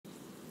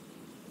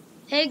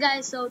Hey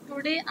guys, so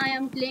today I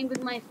am playing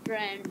with my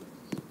friend.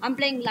 I'm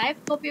playing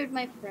Livetopia with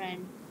my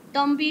friend.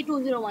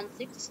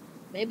 Tumby2016.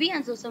 Baby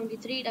answer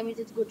 73, that means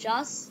it's good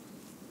chance.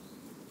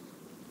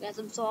 Guys,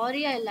 I'm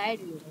sorry I lied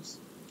to you guys.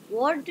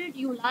 What did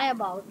you lie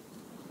about?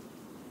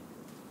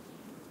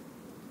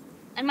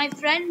 And my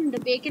friend,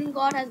 the bacon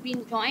god, has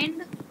been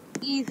joined.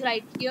 He's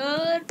right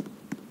here.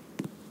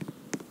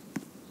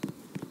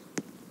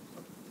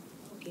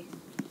 Okay.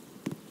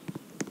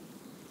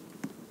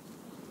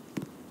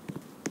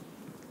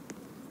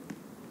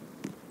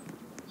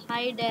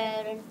 Hi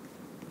Darren.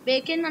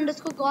 Bacon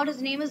underscore god,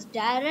 his name is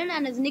Darren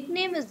and his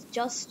nickname is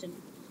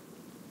Justin.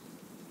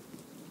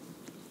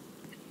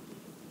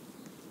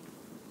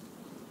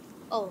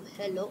 Oh,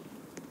 hello.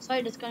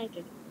 Sorry,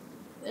 disconnected.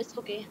 It's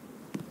okay.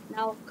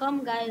 Now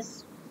come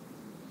guys.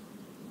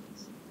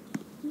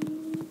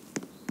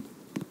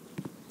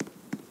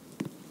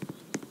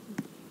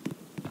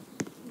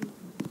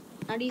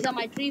 Now these are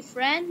my three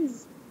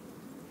friends.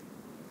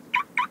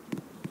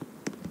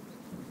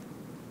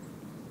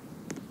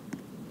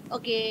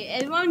 Okay,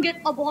 everyone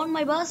get aboard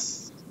my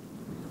bus.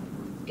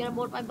 Get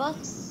aboard my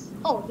bus.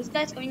 Oh, this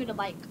guy's coming with a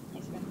bike, my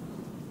friend.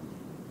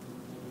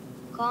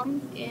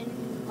 Come in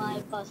my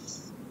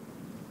bus.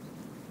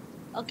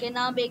 Okay,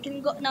 now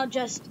Bacon go. Now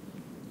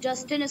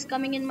Justin is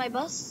coming in my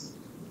bus.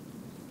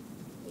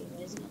 Okay,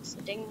 where is he not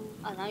sitting?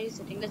 Oh, now he's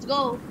sitting. Let's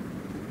go.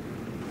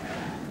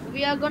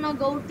 We are gonna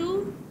go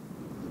to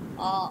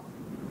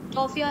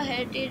Topia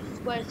Heritage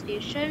Square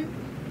Station,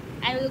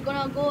 and we're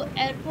gonna go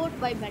airport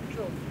by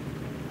metro.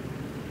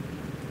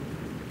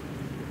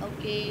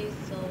 Okay,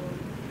 so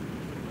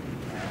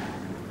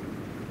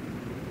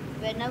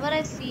whenever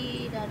I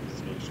see that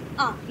station,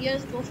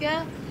 here's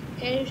Sofia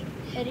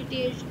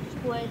Heritage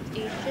Square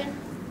Station.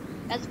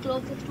 That's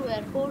closest to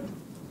airport.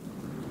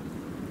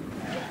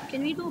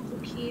 Can we do a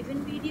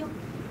Brookhaven video?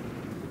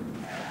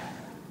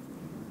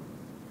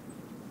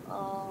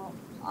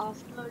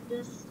 After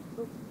this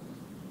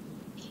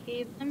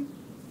Brookhaven,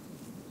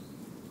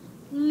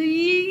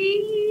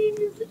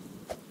 please.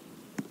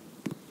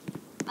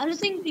 I'm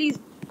just saying, please.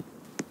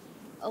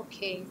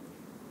 Okay.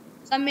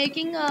 So I'm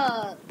making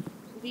a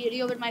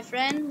video with my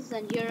friends,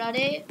 and here are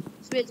they.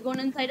 So it's going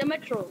inside a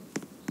metro.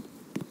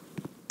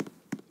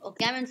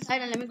 Okay, I'm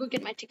inside, and let me go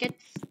get my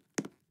tickets.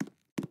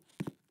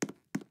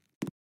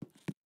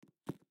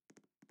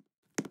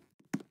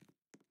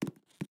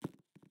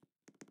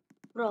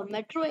 Bro,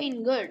 metro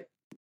ain't good.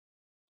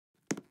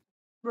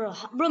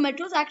 Bro,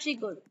 metro's actually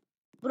good.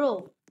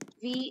 Bro,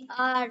 we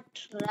are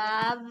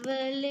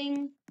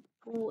traveling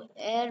to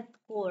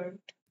airport.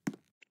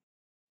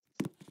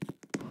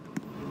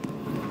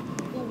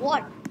 To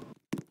what?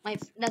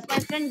 That's my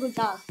friend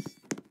Gujas.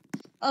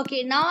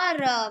 Okay, now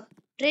our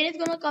train is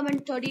gonna come in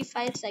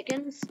 35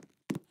 seconds.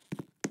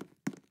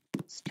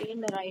 Stay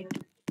in the right.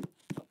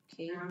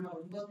 Okay.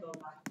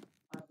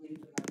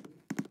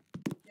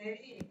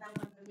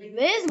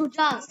 Where's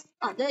Gujas?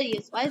 Ah, there he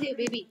is. Why is he a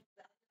baby?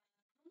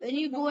 When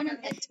you go in an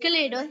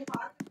escalator,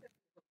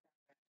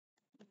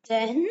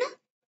 then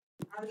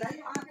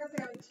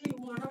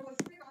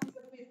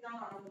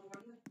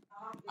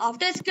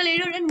after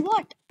escalator, then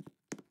what?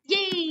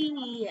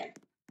 Yay!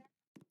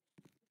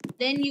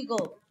 Then you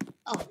go.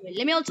 Oh, wait,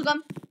 let me also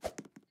come.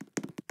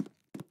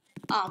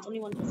 It's only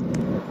one person.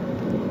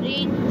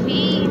 Green,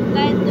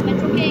 guys, the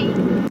metro came.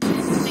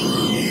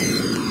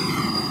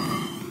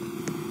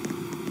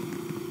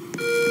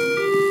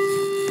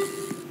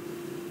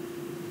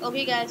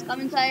 Okay, guys,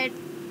 come inside.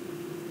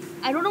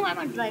 I don't know why I'm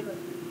a driver.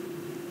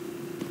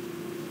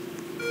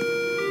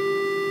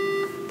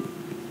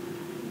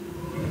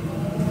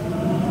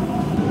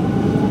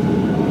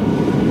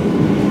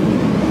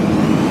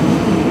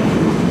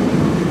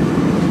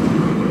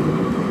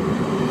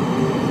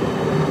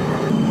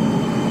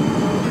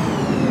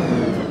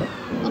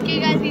 Okay,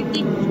 guys, we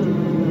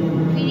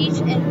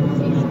reached airport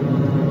station.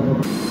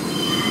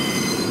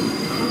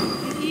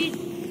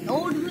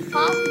 Oh, this is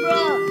fast,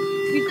 bruh.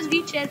 We just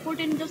reached airport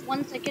in just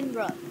 1 second,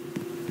 bruh.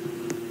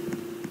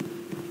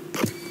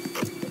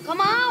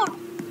 Come out!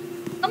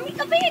 Come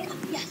big!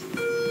 Yes!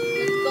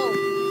 Let's go.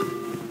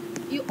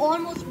 You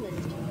almost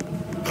missed.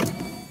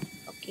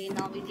 Okay,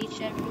 now we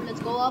reached airport.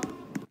 Let's go up.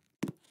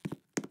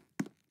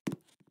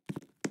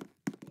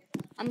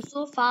 I'm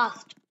so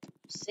fast.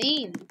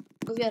 Same.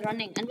 Because we are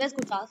running. And where's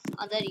Kuchas?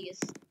 There he is.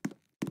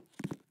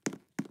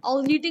 I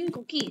was eating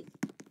cookies.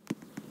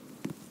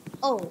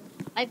 Oh,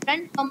 my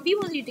friend Kambi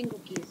was eating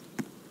cookies.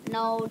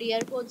 Now the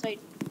airport's right.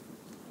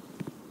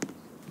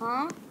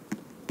 Huh?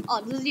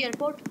 Oh, this is the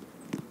airport.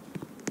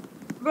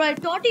 Bro, I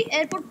thought the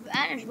airport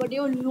vanished, but they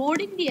were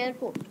loading the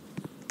airport.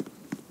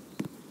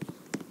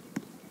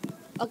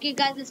 Okay,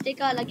 guys, let's take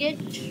our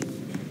luggage.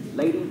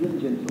 Ladies and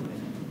gentlemen,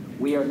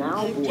 we are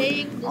now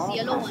boarding all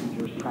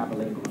passengers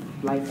traveling on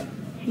flight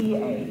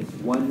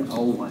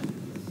TA-101.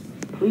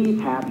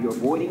 Please have your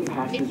boarding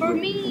passes wait for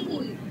ready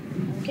me.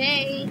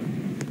 Okay,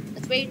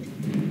 let's wait.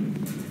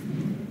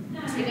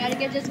 You gotta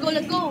get. Let's go.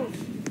 Let's go.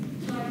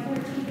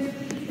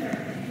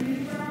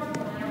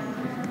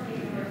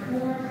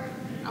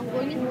 I'm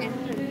going in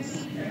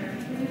entrance.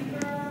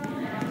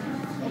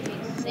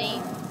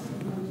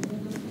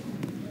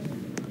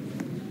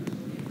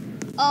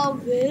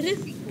 Where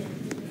is he going?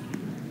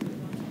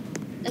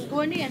 Let's go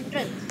in the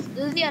entrance.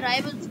 This is the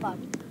arrival spot.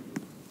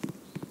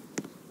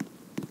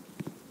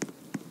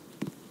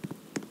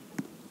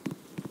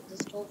 This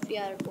is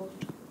Topia airport.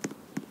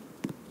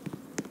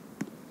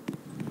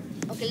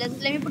 Okay, let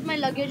me put my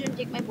luggage and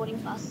take my boarding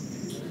pass.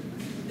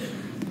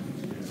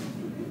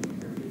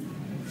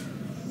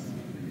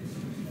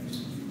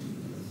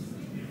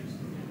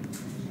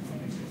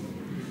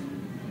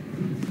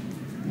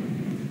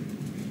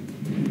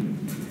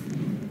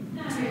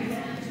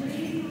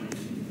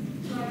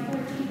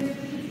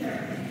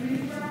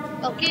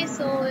 Okay,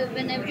 so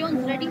when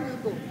everyone's ready, we'll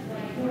go.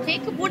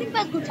 Take a boarding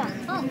pass, good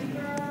chance, huh?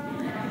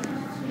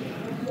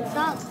 Good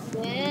chance.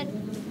 Where?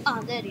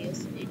 Ah, there he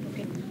is.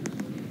 Okay.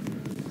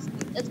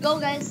 Let's go,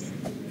 guys.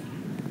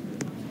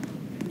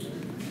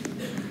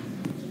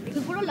 You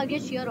can put a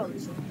luggage here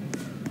also.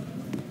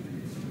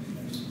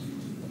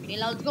 Okay,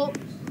 now let's go.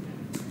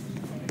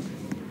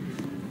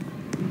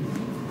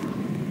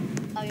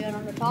 Now we are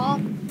on the top.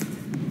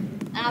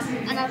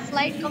 And our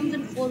flight comes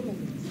in 4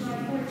 minutes.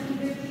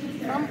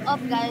 Come up,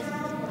 guys.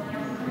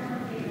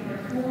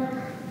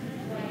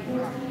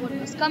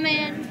 Come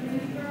in.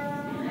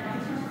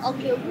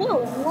 Okay,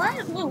 whoa, what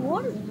is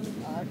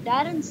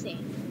Darren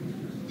saying?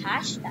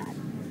 Hashtag.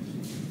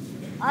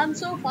 I'm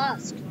so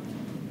fast.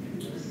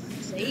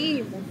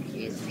 Same,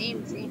 okay,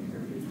 same.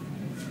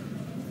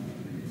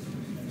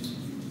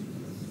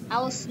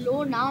 I was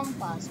slow, now I'm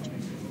fast.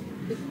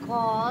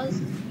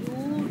 Because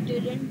you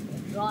didn't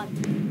run.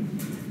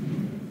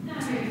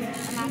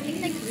 I'm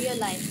acting like real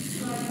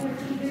life.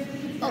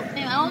 Oh,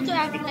 I'm also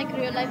acting like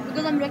real life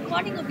because I'm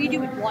recording a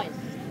video with voice.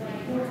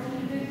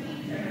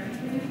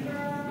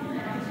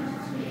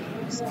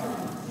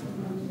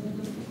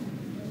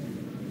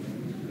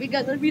 We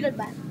guys, I'll be right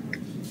back.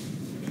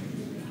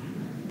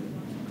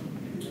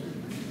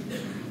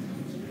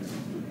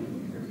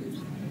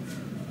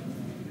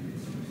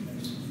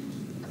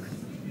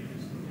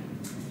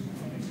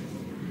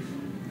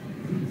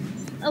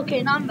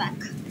 Okay, now I'm back.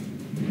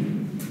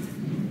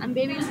 I'm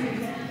baby.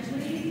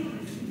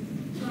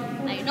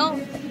 I know.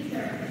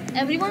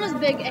 Everyone is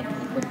big except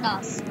for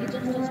us. It's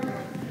just one.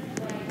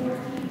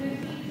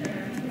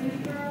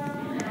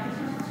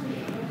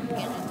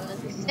 Okay, now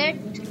let's sit.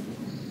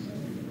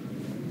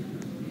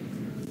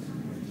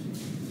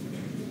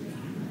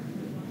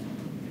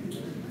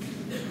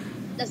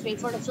 Let's wait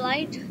for the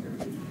flight.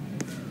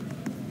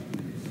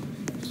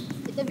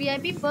 It's a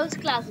VIP first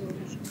class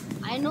room.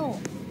 I know.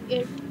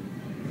 It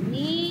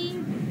needs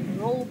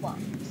Robux.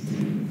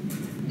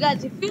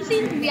 Guys, if you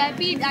see the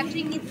VIP, it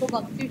actually needs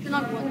Robux. You should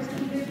not go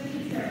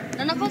inside.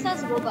 None of us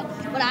has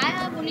Robux, but I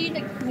have only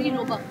like 3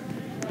 Robux.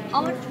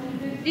 How much?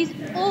 Please.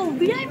 Oh,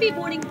 VIP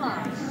boarding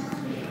pass.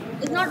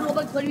 It's not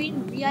Robux, but we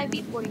mean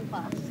VIP boarding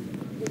pass.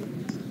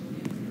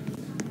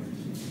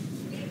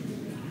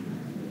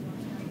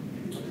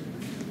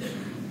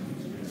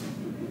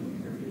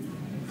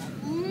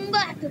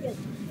 Back again.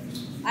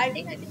 I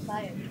think I can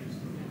buy it.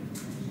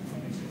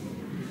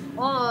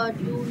 Or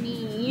you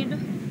need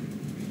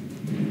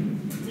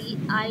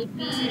VIP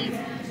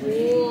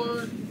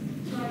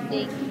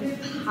boarding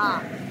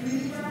pass.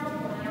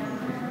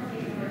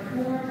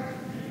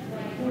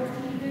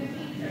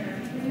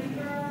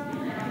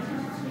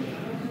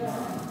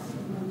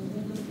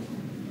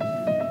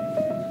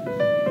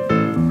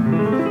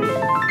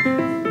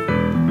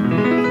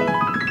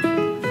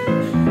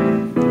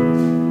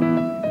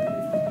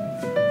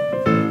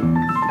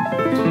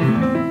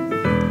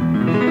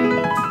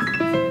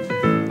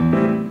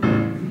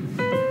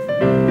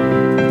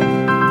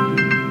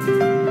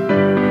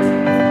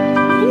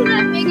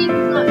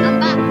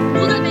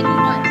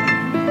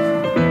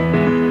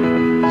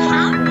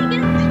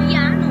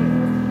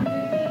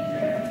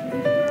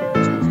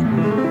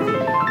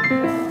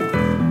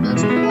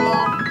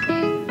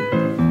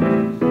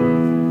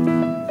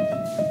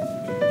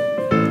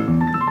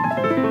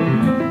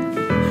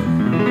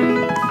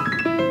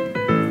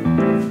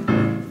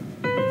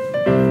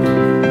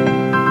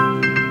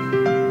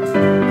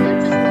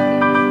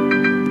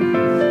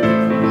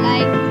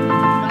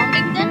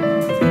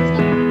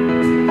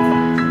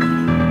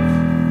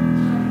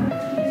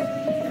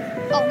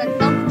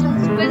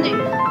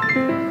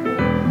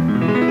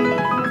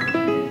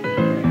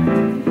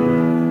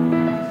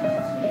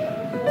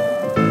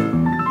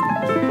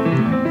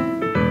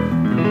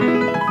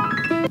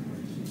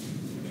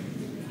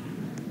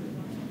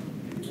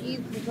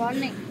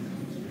 Running.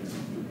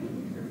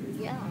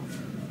 Yeah.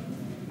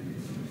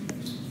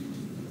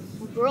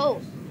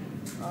 Bro.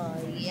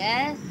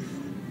 Yes.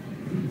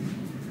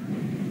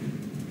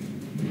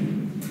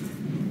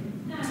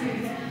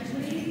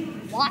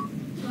 What?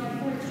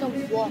 So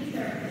what?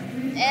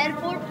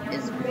 Airport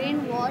is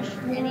brainwashed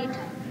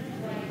anytime.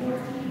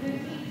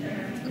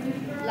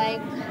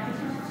 Like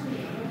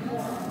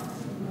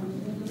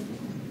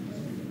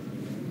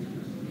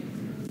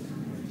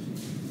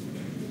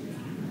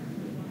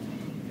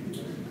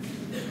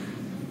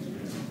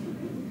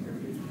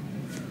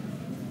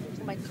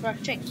by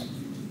crushing.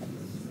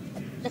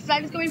 The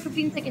flight is coming in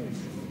 15 seconds.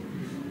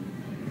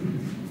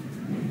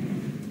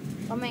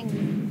 Coming.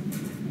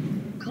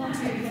 Come.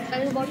 Try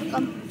about to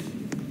come.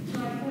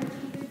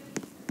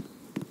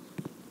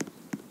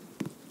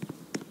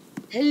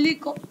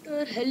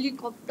 Helicopter,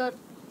 helicopter.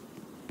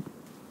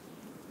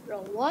 Bro,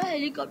 what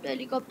helicopter,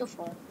 helicopter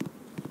for?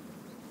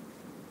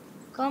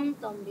 Come,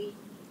 Tambi.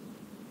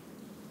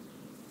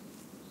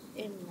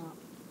 In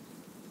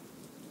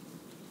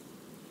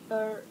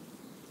ter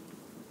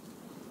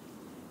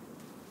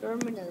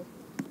terminal.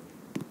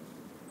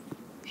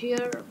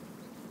 Here.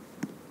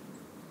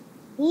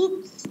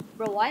 Oops.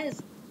 Bro, why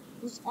is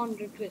who's on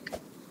retweet?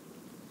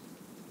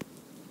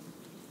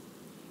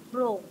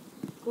 Bro,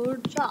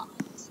 good job.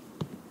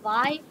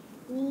 Why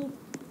poop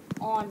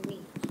on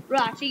me? Bro,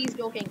 actually he's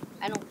joking.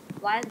 I know.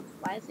 Why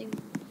is he?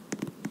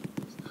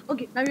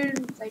 Okay, now you're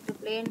inside the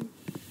plane.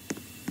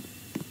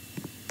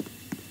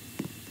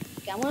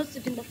 Okay, I'm gonna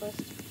sit in the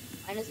first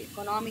minus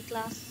economy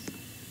class.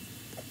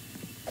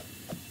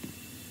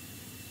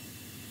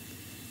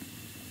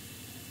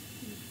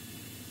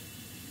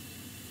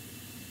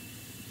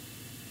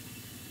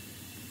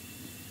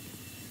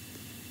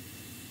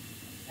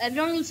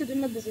 Everyone will sit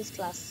in the business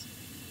class.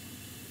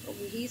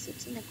 Okay, he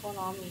sits in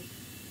economy.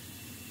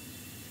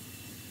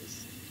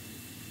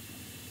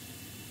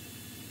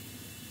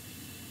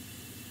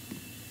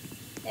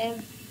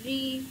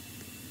 Everyone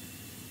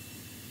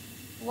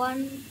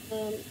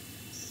will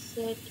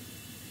sit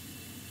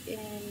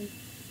in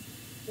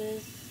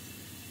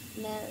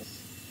business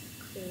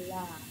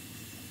class.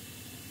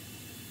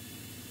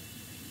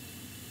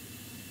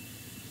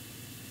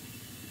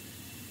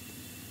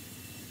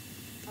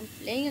 I'm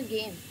playing a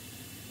game.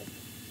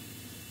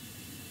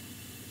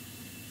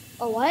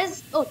 Oh, why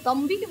is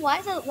Tambi? Why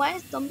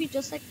is Tambi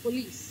just like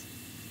police?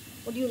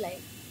 What do you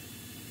like?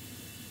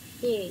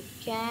 Hey,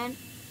 can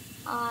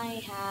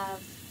I have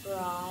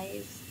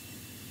fries?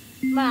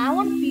 Man, I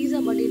want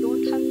pizza, but they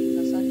don't have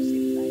pizza, so I'll just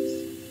say fries.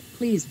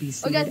 Please be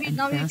seated and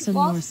fasten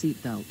your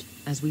seatbelt,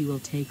 as we will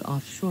take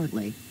off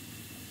shortly.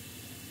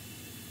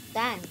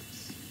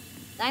 Thanks.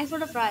 Thanks for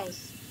the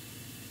fries.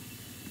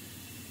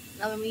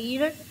 Now when we eat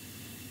it.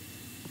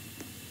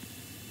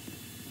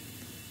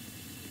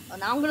 Oh,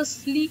 now I'm gonna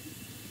sleep.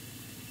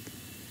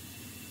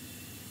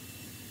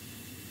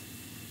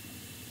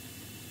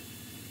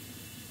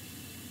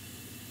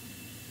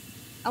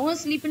 I want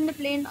to sleep in the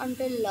plane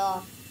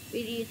until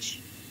we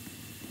reach.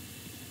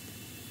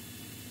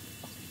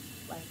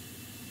 Why?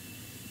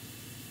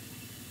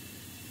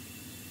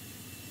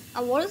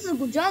 And what is the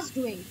Gujas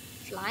doing?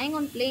 Flying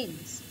on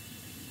planes.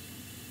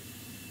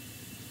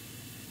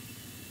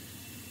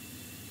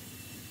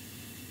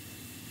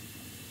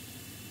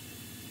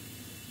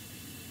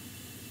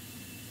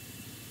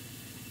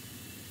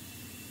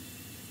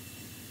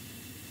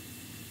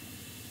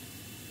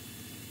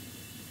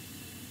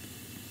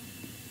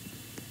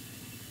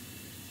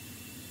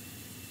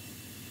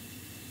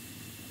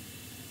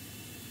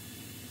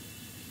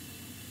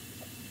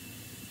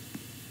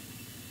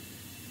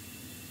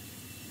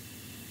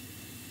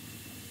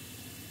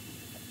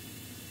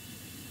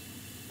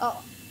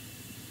 Oh.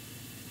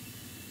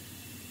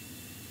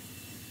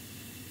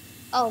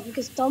 Oh,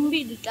 because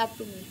Tambi did that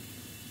to me.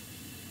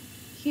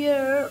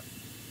 Here.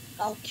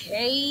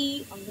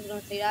 Okay. I'm just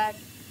gonna say that.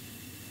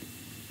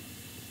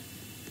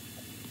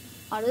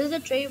 Oh, this is the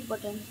tray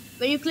button.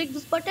 When you click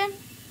this button,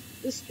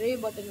 this tray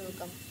button will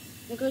come.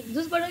 You click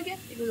this button again,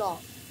 it will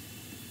off.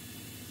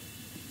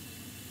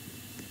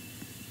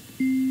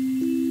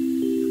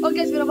 Oh,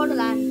 guys, we're about to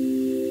land.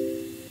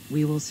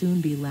 We will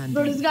soon be landing.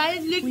 Bro, this guy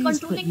is like Please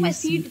controlling put my your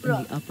seat, bro.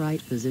 in the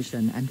upright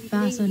position and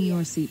fasten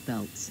your seat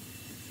belts.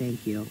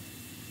 Thank you.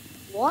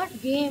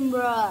 What game,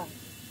 bro?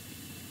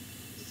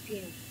 This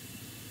game.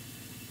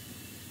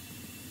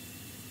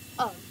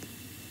 Oh.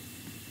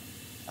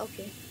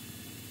 Okay.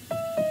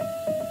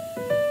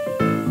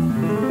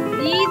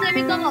 Please let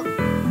me come up.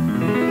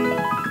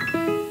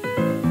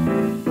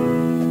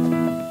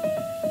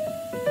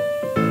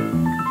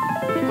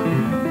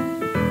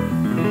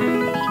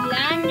 We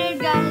landed,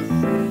 guys.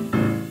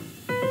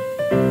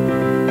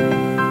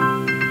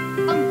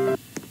 Come.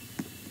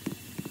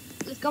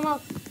 Let's come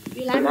up.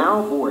 We We're landed.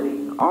 now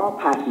boarding all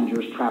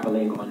passengers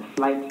traveling on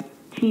flight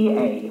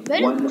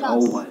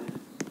TA-101.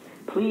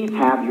 Please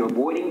have your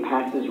boarding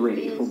passes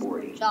ready for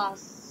boarding.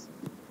 Just.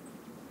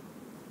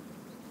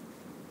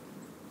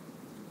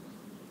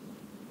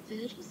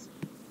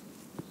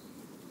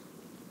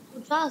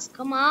 Just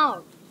come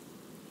out.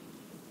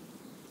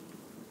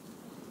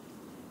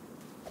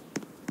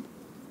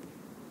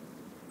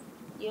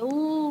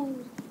 Yo.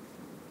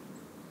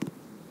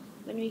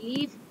 When we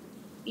leave,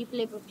 we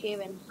play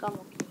Brookhaven. Come,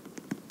 okay.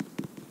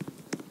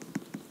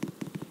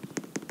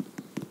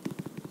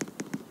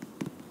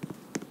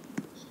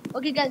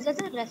 Okay, guys, there's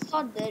a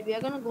resort there. We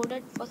are gonna go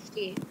there for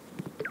stay.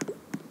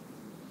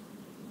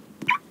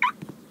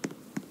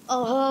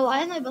 Oh,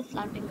 why is my bus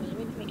slanting me? Let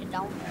me make it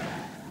down.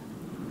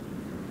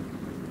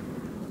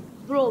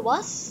 Bro,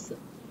 bus?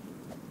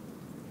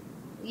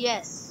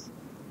 Yes.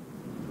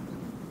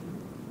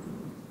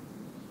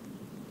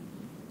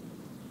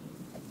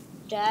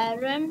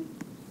 Darren.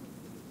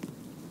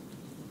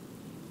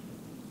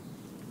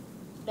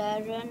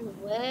 Darren,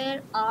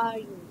 where are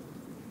you?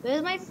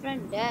 Where's my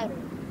friend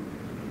Darren?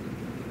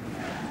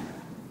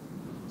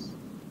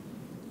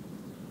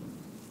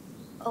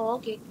 Oh,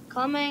 okay,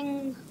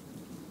 coming.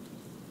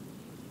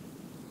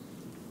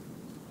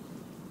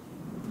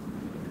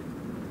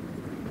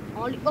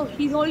 Oh,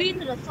 he's only in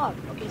the resort.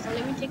 Okay, so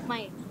let me take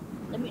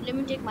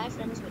my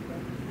friends with her.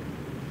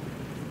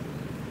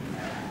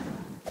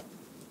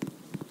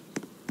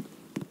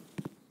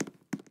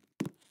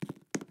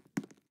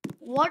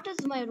 What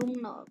is my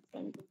room now,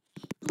 friend?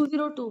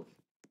 202.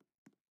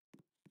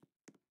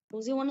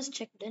 201 is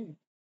checked in.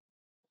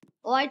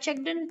 Oh, I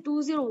checked in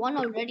 201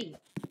 already.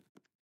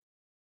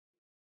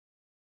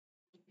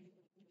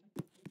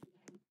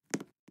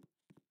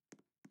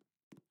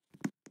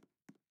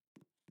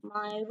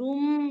 My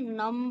room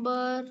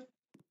number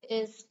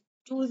is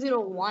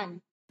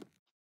 201.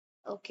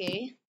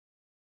 Okay.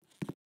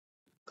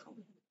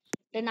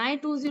 Deny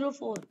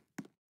 204.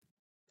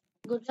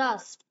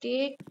 Gujas,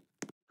 take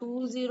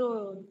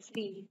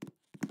 203.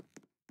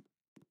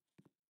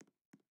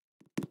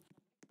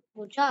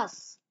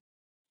 Gujas,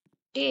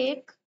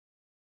 take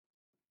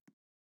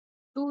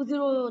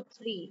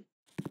 203.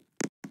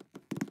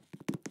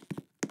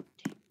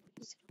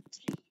 203.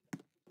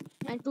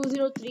 My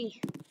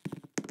 203.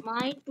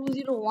 My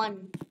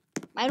 201.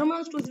 My room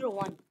number is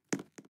 201.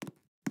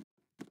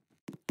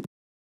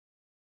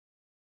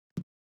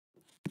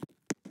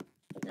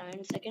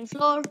 And second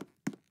floor.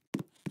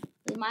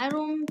 This is my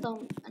room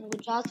and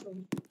Gujas'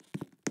 room.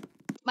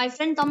 My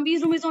friend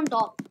Tambi's room is on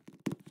top.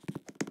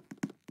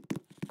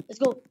 Let's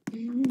go.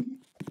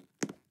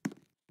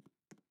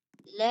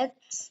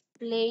 Let's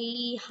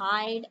play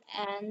hide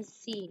and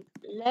seek.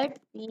 Let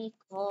me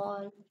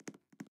call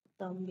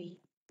Tambi.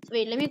 So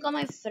wait, let me call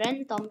my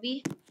friend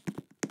Tambi.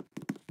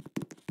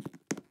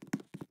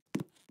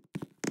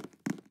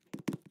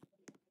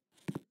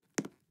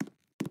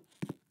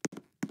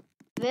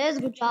 Where's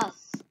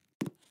Gujas?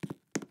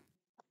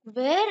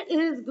 Where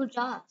is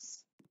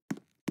Gujas?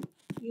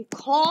 You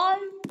call?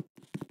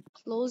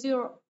 Close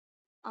your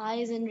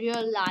eyes in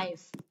real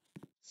life.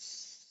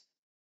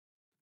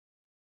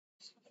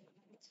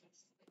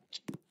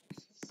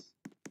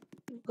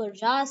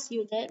 Gujas,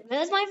 you there?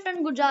 Where's my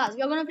friend Gujas?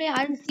 We're gonna play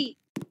hide and seek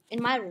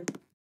in my room.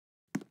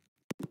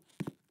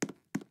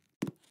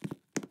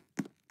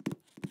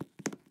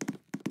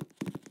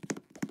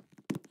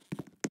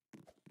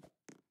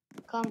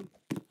 Come.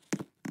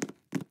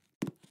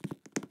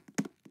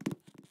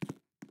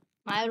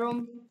 My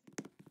room.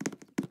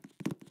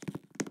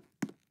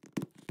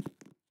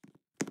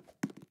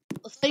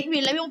 Oh, sorry,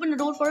 wait, let me open the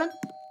door for him.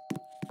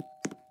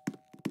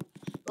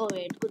 Oh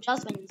wait,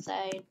 Gujas went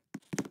inside.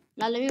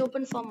 Now let me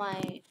open for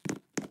my.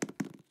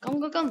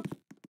 Come.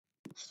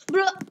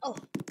 Bro. Oh.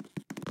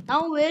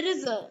 Now where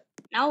is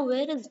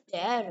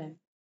Darren?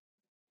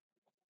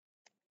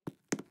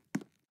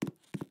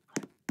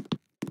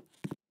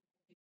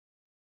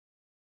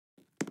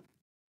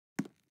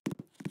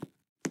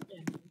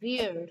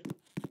 Weird.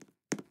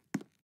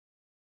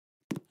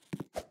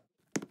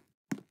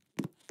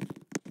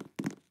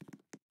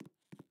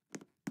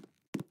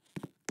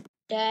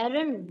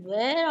 Darren,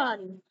 where are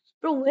you?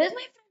 Bro, where's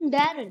my friend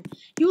Darren?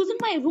 He was in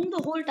my room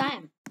the whole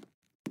time.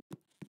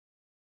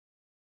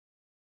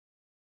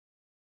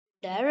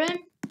 Darren?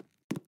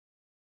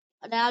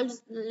 And I'll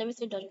just let me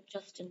say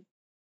Justin.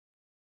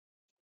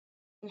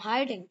 I'm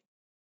hiding.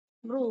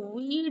 Bro,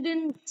 we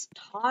didn't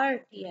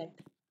start yet.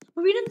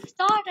 We didn't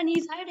start and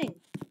he's hiding.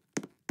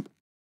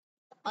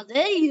 Oh,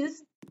 there he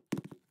is.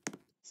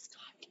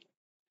 Start.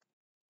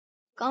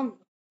 Come.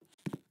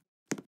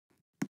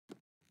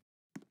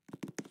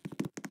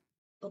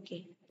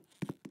 Okay.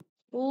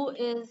 Who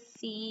is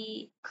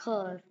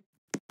Seeker?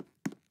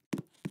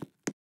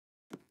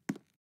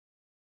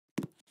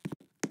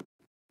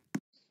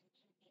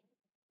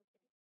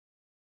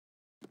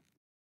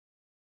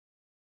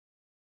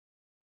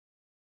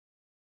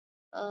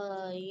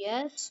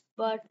 Yes,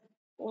 but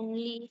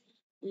only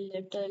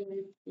little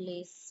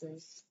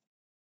places.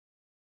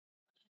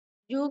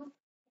 You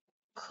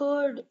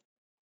could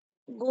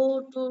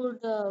go to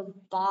the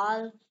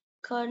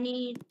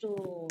balcony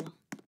to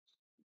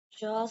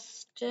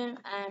Justin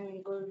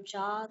and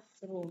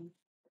Gurjat's room.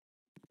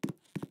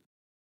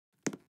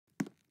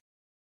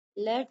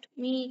 Let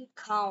me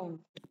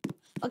count.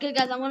 Okay,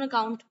 guys, I'm gonna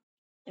count.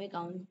 Let me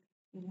count.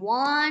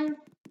 1,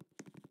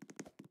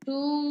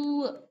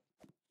 2,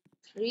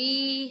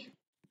 3,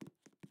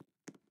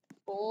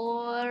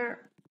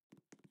 4,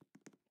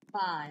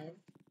 5.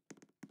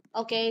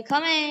 Okay,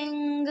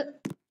 coming.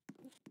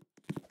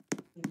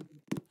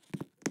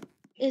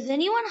 Is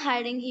anyone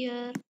hiding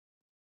here?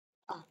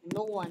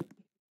 No one.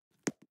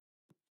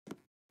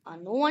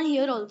 No one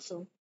here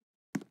also.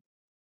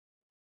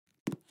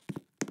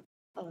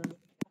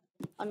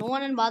 No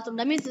one in bathroom.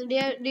 That means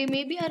they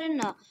maybe are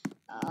in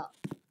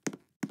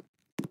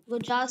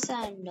Gujas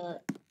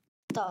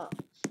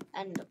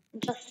and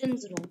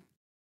Justin's room.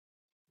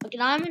 Okay,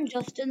 now I'm in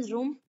Justin's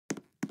room.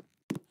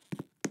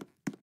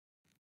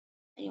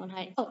 Anyone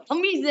hide? Oh,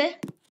 somebody's there.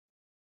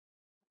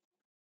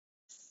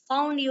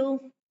 Found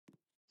you.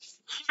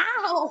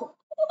 How?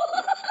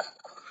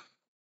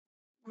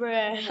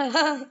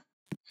 Bruh.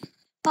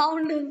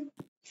 Found him.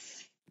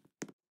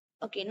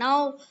 Okay,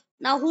 now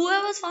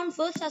whoever's found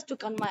first has to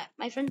come.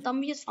 My friend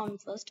Thambi is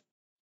found first.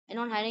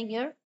 Anyone hiding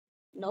here?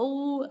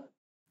 No.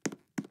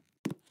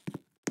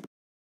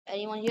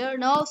 Anyone here?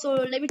 No. So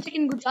let me check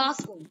in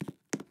Gujar's room.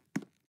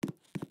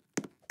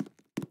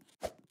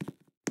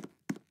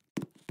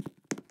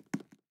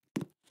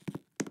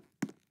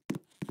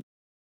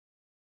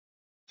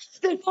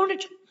 They found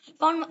it.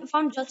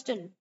 Found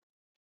Justin.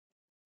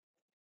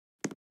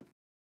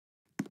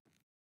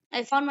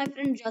 I found my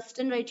friend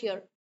Justin right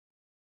here.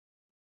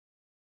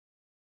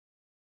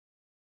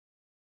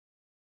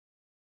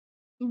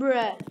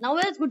 Bruh. Now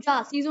where's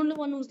Gujas? He's the only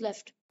one who's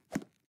left.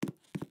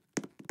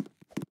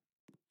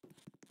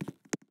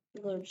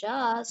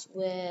 Gujas,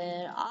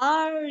 where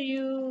are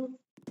you?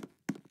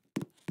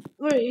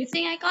 Where you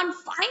think I can't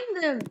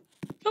find him?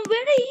 So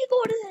where did he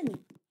go then?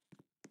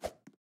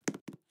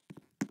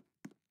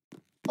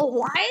 Oh,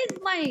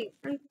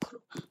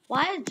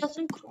 why is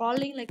Justin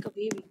crawling like a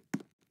baby?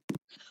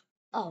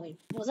 Oh wait,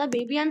 was that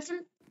baby Ansel?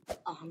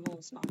 Oh no,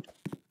 it's not.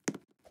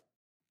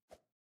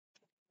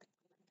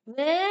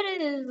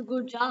 Where is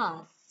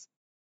Gujas?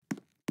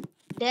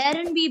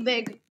 Darren be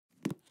big.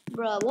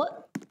 Bruh,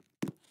 what?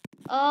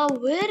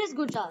 Where is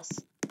Gujas?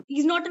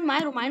 He's not in my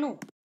room, I know.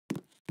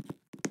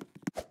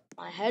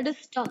 My head is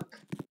stuck.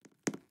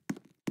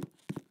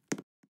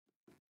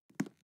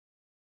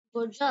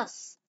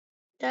 Gujas,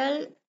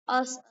 tell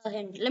us a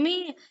hint. Let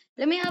me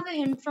have a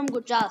hint from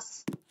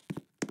Gujas.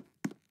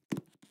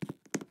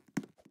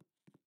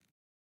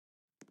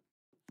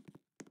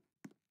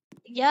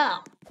 Yeah,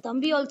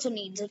 Thambi also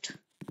needs it.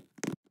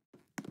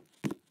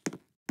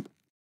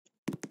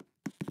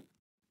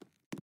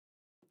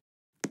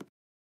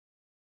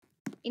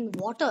 In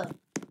water.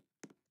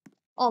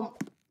 Oh,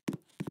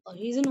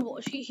 he's in.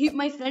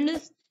 My friend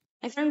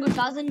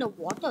Gujas in the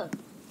water.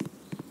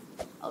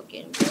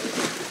 Okay, in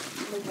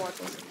the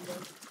water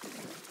somewhere.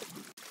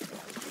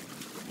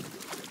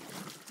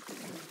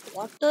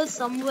 Water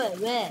somewhere.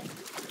 Where?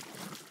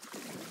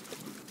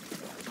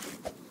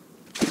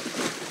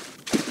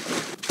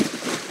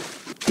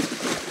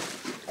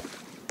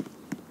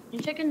 You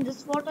check in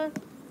this water.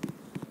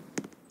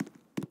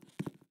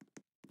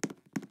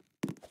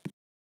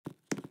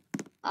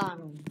 Ah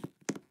no.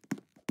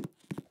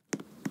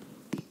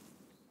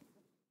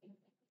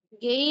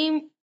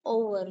 Game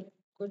over.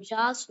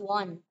 Gujas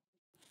won.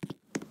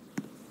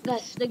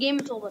 Guys, the game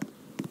is over.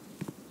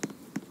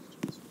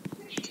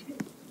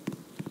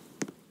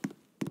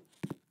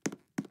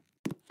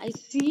 I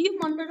see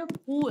him under the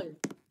pool.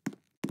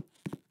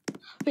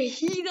 Wait,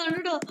 he's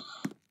under the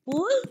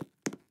pool?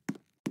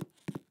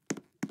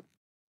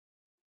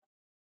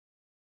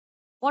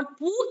 What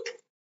pool?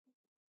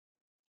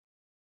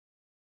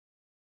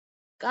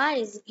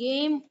 Guys,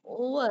 game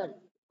over.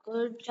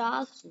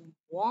 Gujas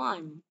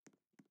won.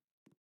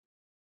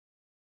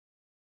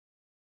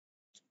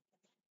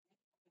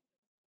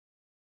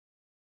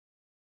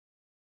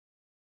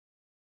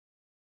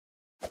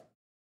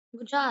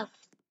 Gujas,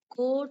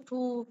 go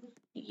to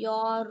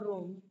your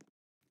room.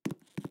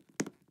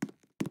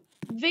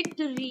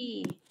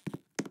 Victory.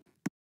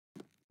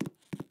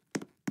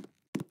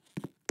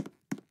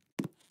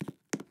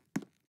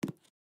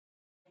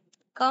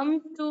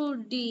 Come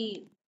to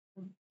the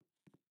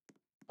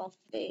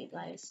buffet,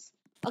 guys.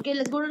 Okay,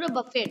 let's go to the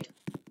buffet.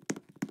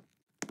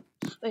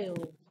 Wait,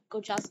 oh,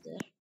 Gujas there.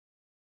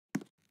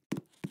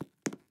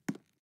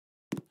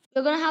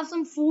 We're gonna have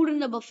some food in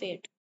the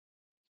buffet.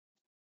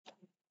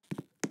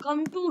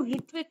 Come to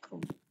Ritwik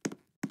room.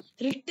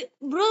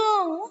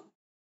 Bro!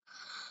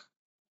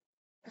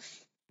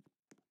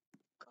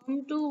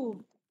 Come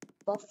to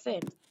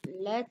buffet.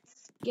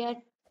 Let's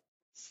get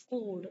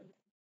food.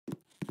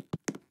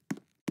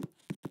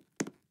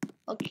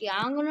 Okay,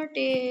 I'm gonna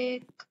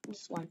take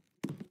this one.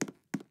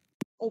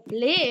 Oh,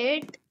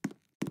 plate.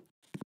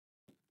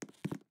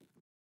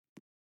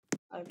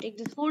 I'll take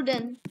this food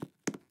then.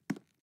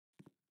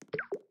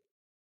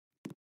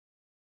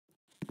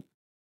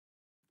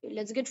 Okay,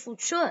 let's get food.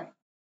 Sure.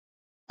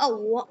 Oh,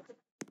 what?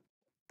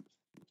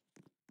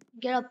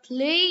 Get a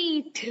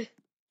plate.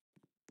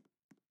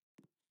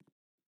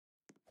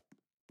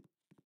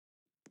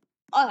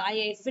 Oh,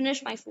 I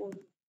finished my food.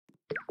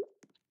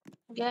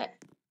 Get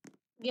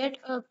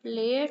a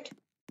plate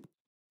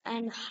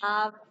and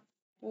have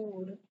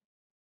food.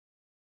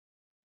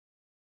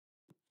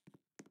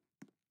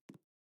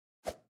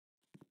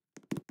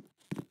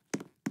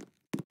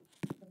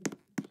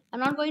 I'm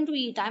not going to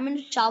eat. I'm in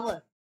the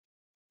shower.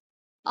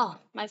 Oh,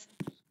 my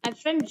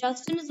friend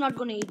Justin is not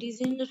going to eat.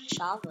 He's in the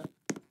shower.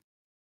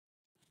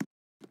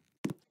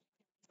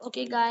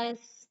 Okay, guys,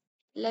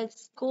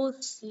 let's go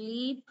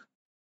sleep.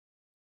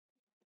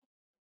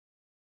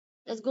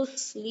 Let's go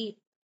sleep.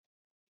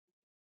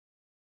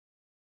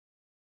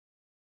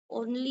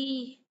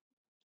 Only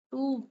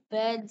 2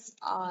 beds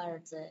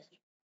are there.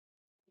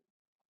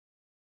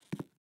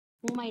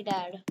 Oh, my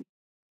dad.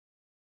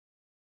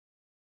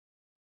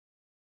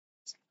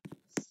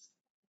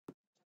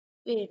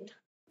 Wait.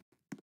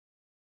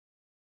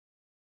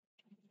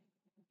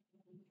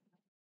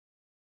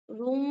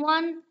 room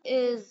one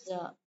is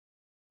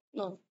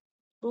no.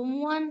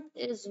 Room one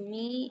is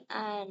me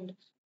and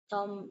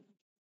Tom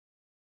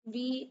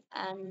B,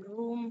 and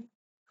room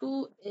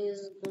two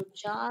is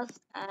Gujas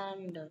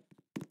and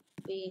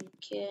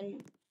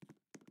Bacon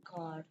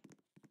God.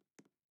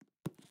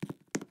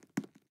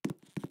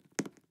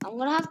 I'm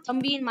gonna have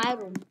Thambi in my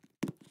room.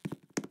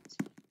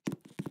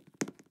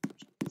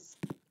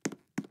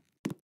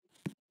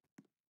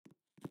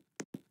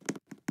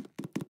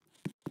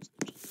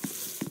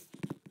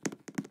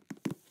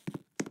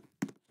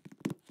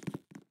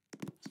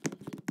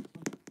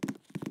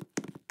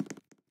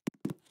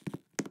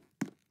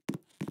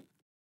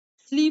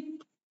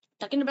 Sleep.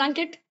 Tuck in the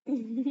blanket.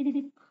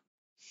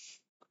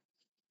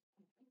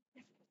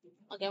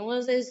 Okay, I'm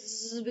gonna say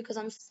zzz because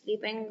I'm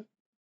sleeping.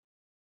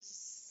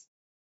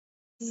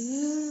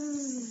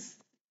 Zzz.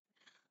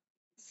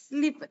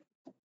 Sleep.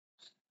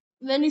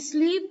 When you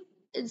sleep,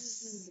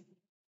 it's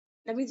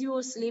that means you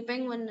were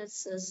sleeping when it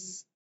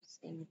says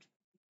same.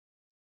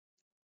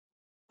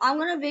 I'm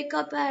gonna wake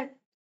up at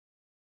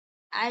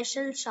I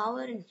shall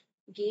shower in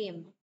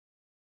game.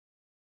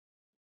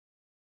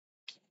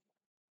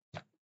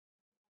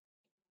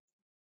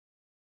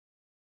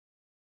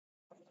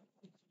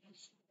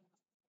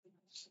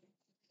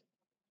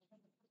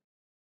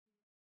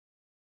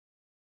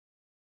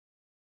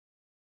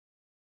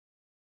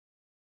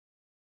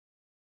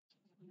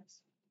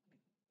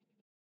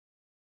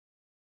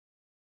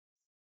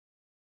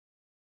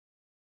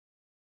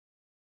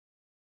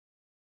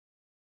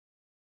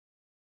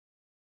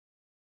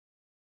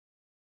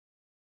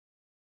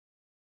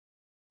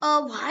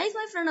 Why is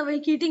my friend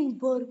awake eating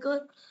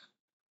burger?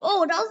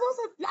 Oh,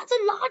 that's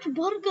a large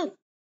burger.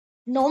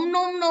 Nom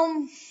nom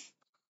nom.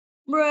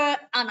 Bruh.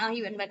 And now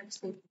he went back to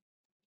sleep.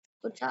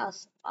 So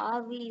just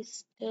are we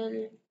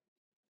still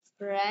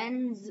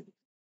friends?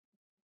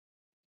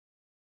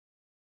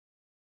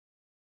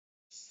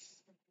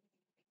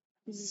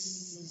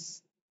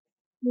 Zzz.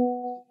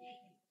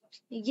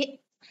 Yeah.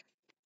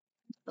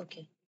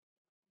 Okay.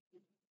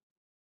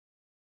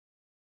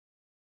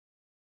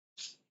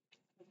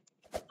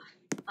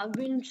 I've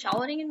been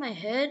showering and my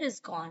hair is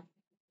gone.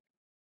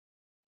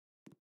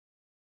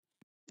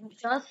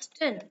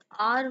 Justin,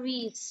 are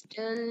we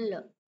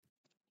still?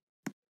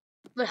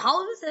 But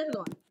how is his hair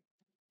gone?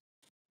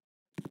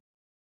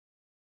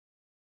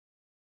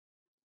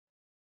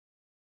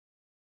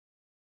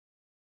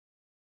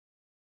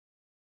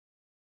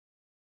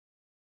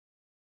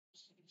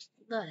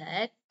 The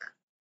heck?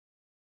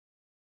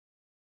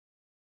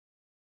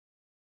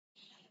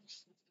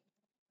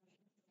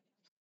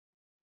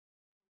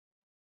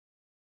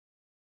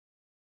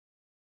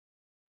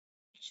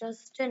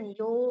 Justin,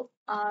 you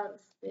are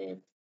with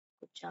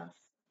Kuchas.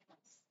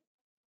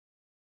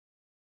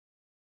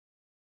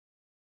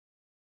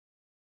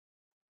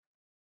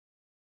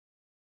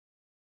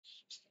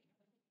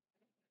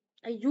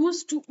 I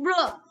used to, bro.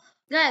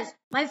 Guys,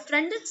 my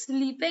friend is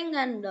sleeping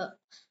and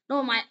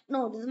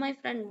no, this is my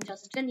friend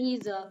Justin.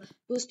 He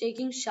was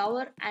taking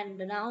shower and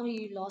now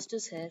he lost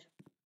his hair.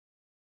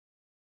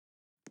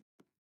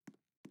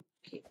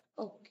 Okay,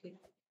 okay.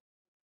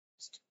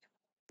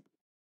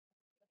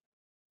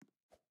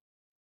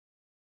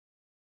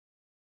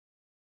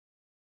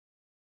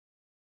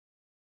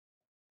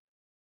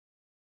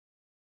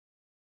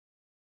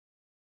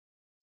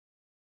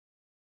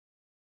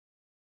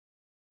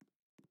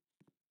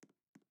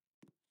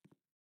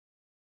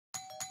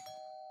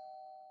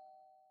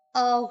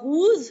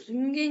 Who's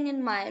ringing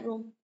in my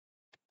room?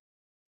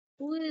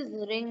 Who is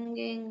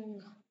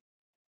ringing?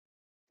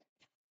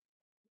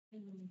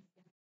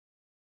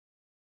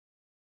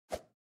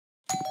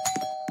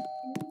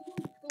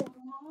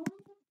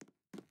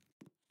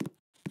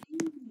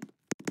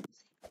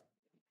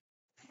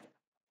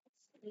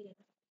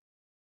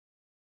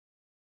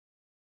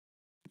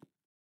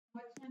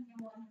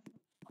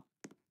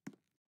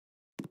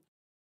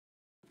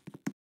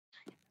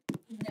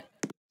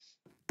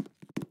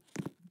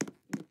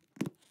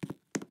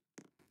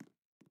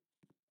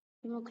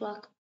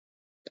 O'clock.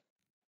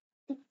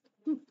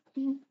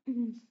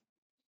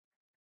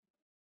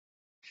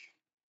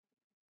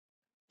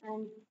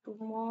 And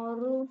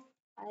tomorrow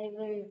I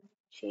will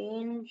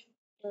change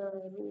the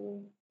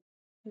room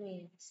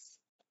mates.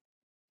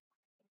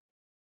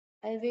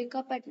 I wake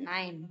up at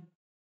 9.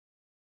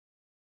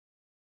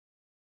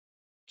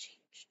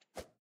 Changed.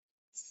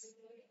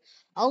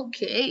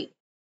 Okay.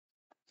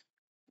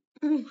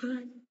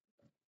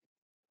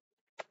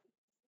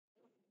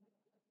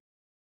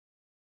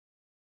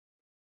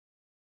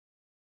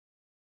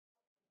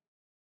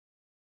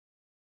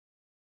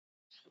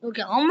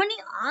 Okay, how many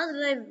hours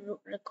did I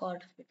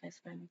record with my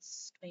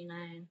friends?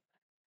 29.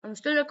 I'm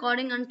still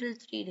recording until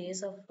 3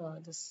 days of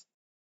this.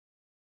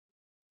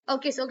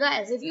 Okay, so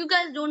guys, if you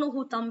guys don't know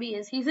who Thambi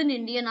is, he's an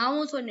Indian. I'm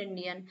also an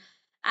Indian.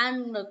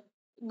 And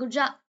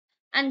Guja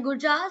and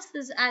Gujas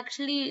is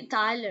actually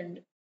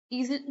Thailand.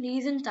 He's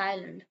in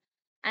Thailand.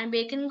 And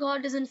Bacon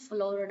God is in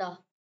Florida.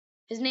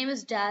 His name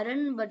is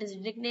Darren, but his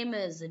nickname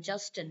is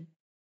Justin.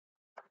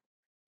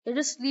 They're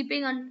just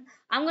sleeping on.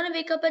 I'm gonna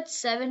wake up at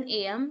 7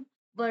 a.m.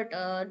 But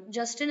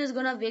Justin is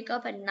gonna wake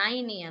up at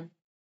 9 a.m.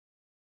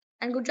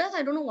 And Gujarat,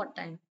 I don't know what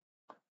time.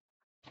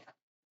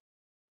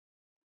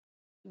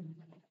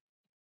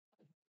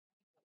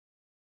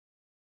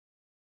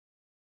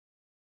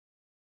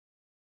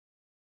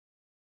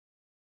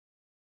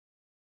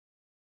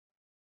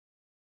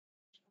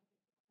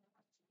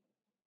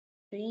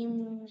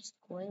 Dreams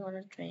going on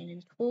a train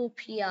in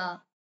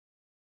Topia.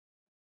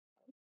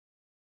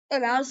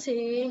 And I'll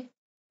say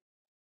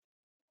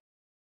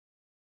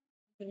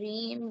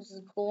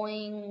dreams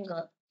going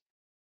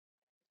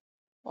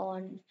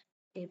on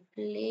a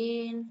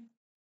plane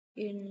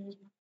in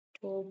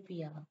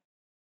Topia.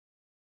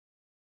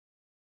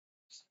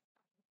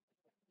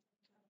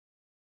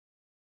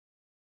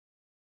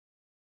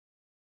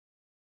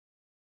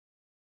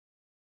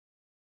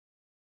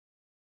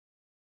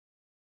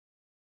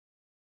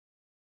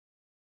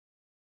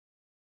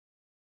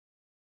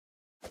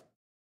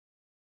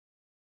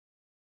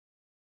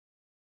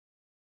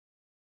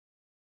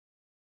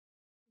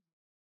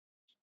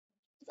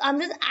 I'm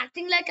just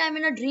acting like I'm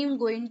in a dream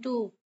going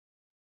to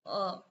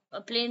a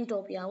plane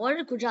Topia. What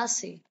did Gujarat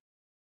say?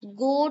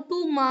 Go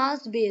to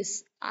Mars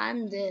base.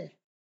 I'm there.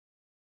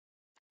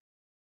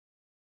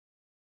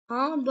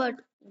 Huh? But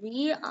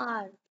we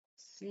are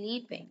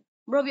sleeping.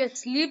 Bro, we are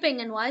sleeping.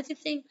 And why is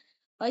he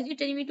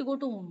telling me to go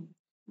to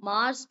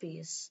Mars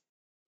base?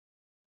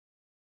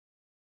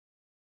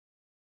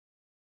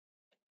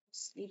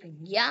 Sleeping.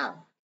 Yeah,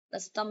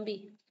 that's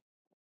Tambi.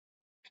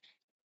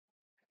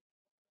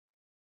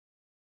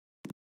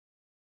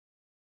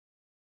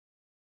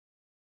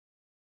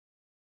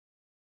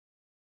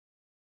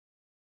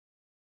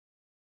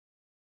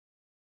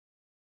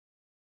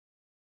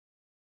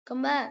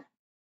 Come back.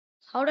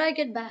 How do I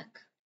get back?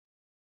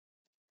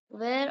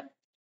 Where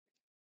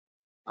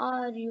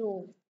are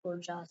you,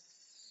 Gorgeous?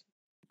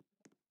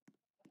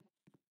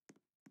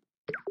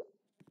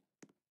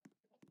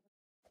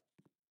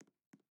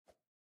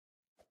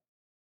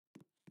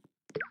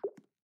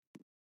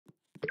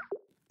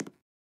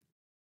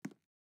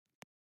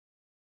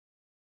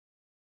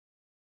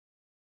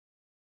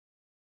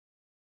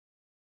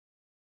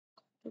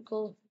 To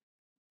go.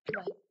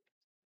 Bye.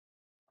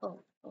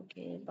 Oh,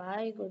 okay.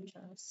 Bye,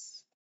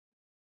 Gorgeous.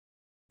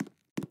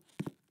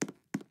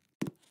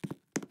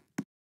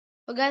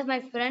 Oh, guys,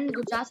 my friend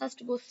Gujas has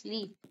to go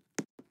sleep.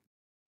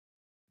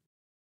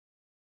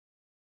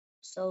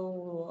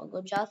 So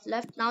Gujas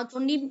left. Now it's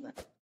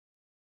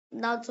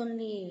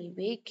only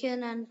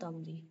Bacon and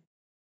Tambi.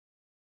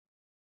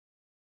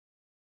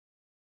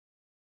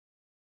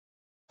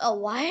 Oh,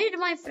 why did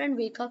my friend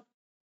wake up?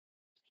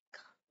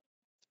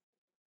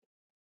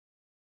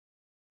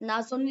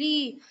 Now it's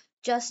only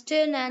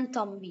Justin and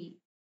Tambi.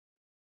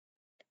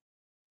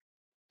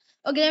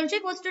 Okay, let me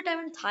check what's the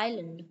time in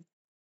Thailand.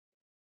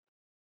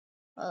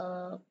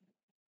 Uh,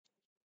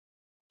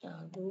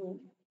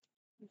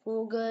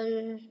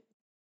 Google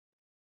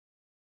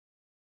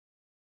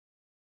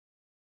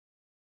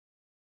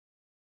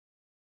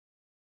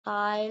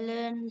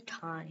Thailand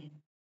time.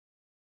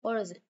 What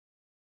is it?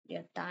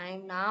 Yeah,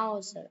 time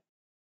now, sir.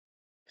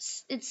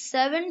 It's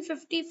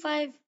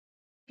 7:55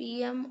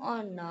 p.m.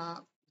 on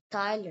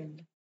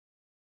Thailand.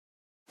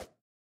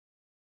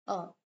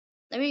 Oh,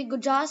 I mean,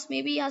 Gujas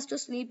maybe he has to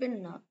sleep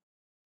in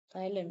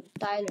Thailand.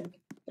 Thailand.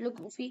 Look,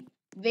 Goofy.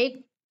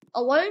 Wake.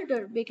 Oh, what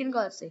did Bacon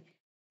God say?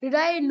 Did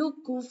I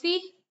look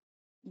goofy?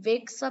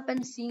 Wakes up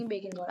and seeing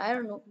Bacon God. I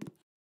don't know.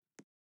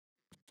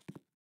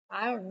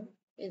 I don't know.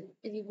 Is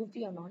he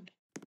goofy or not?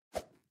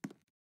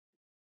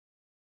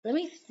 Let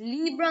me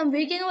sleep, bro. I'm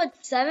waking up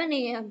at 7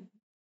 a.m.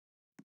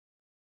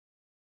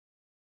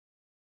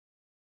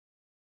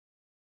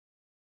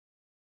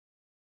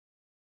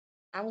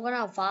 I'm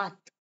gonna bath.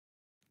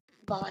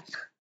 Bath.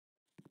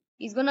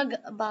 He's gonna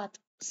bath.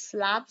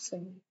 Slaps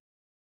him.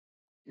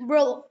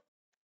 Bro.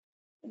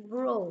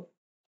 Bro.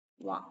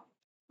 Wow.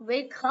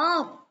 Wake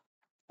up.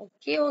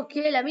 Okay,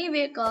 okay. Let me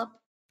wake up.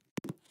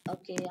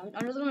 Okay, I'm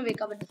just gonna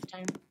wake up at this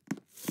time. I'm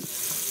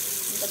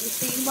gonna be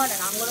stream button.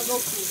 I'm gonna go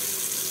poop.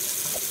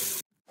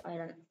 I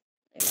don't.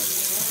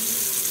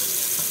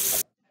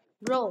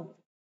 Bro.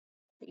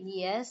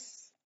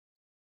 Yes.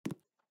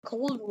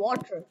 Cold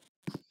water.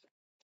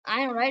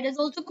 I know, right? There's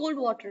also cold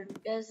water.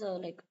 There's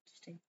like this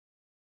thing.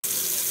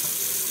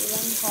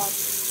 Then hot.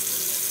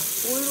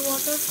 Cold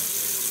water.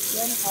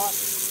 Then hot.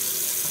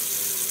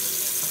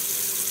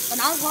 So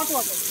now it's hot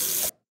water.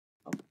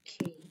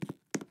 Okay.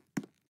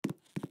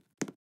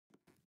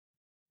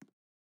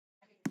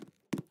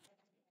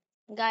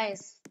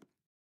 Guys,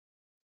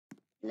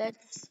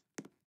 let's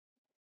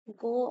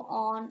go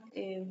on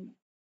a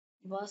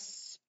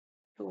bus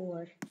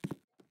tour.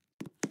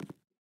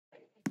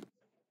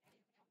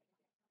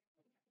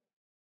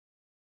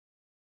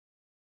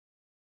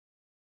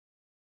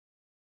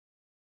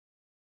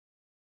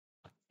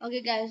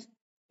 Okay, guys.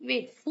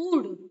 Wait,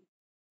 food.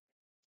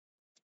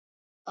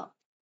 Oh,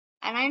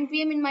 at 9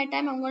 p.m. in my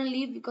time, I'm gonna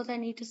leave because I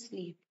need to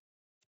sleep.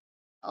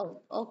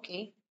 Oh,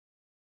 okay.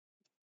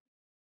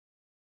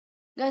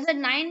 Guys, at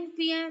 9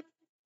 p.m.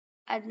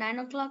 at 9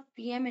 o'clock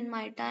p.m. in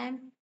my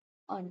time,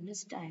 on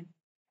this time.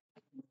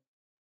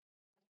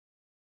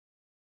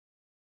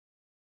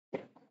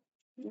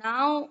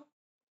 Now,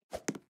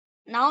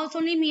 now it's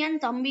only me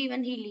and Thambi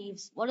when he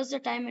leaves. What is the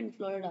time in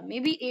Florida?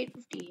 Maybe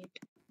 8:58.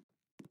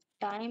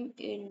 Time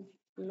in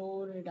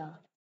Florida.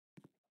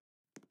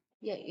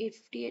 Yeah,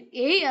 8:58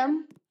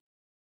 a.m.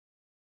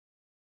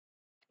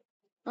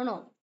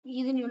 No.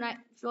 He's in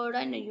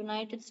Florida in the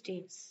United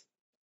States.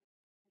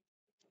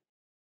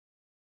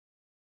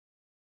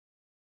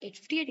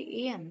 8:58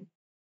 a.m.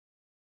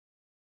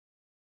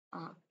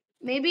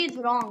 Maybe it's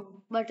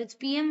wrong, but it's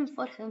PM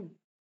for him.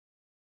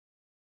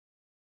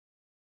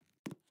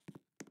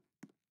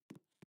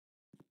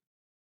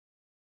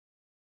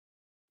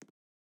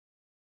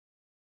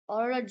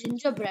 Or a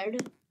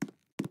gingerbread.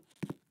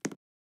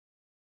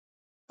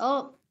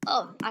 Oh,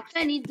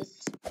 actually I need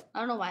this. I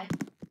don't know why.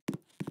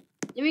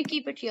 Let me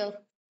keep it here.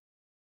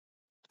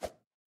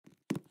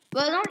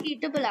 Well, not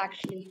eatable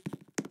actually.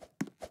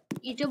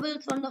 Eatable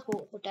is from the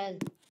hotel.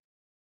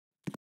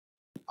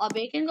 Our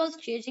bacon girl's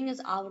changing his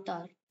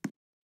avatar.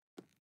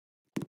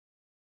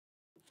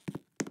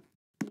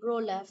 Bro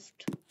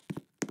left.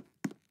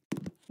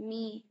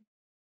 Me.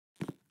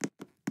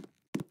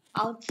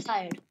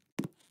 Outside.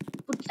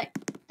 Outside.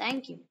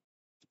 Thank you.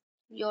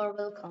 You're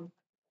welcome.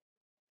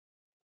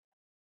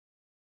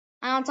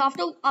 And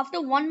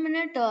after 1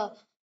 minute,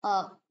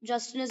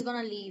 Justin is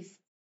gonna leave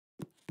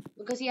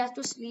because he has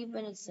to sleep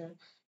when it's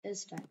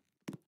his time.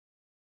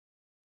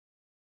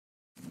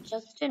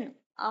 Justin,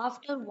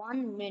 after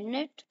 1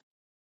 minute,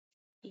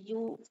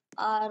 you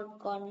are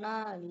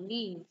gonna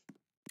leave.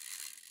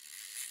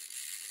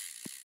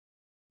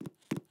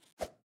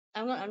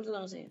 I'm just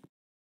gonna say it.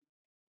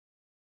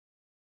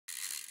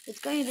 It's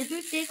going. Did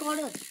we take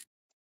order?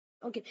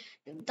 Okay.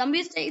 Thambi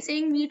is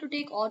saying me to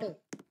take order.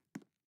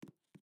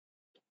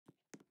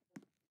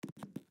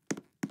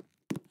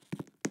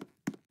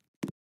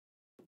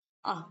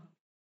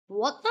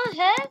 What the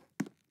hell?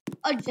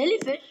 A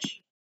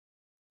jellyfish?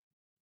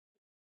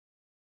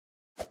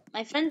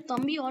 My friend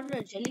Thambi ordered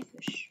a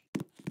jellyfish.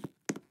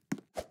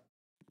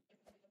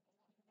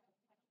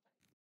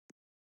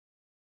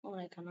 Oh,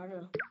 I can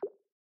order.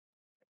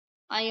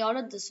 I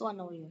ordered this one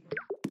over here.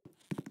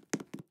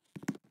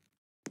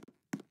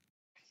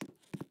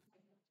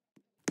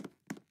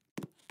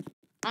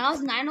 And now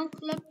it's 9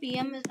 o'clock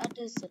PM is at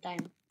his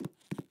time.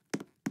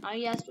 Now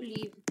he has to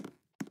leave.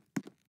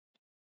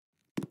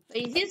 But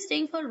is he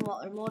staying for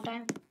more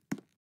time?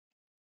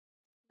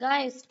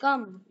 Guys,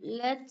 come.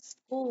 Let's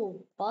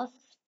go bus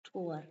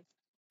tour.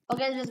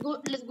 Okay, let's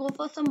go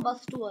for some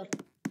bus tour.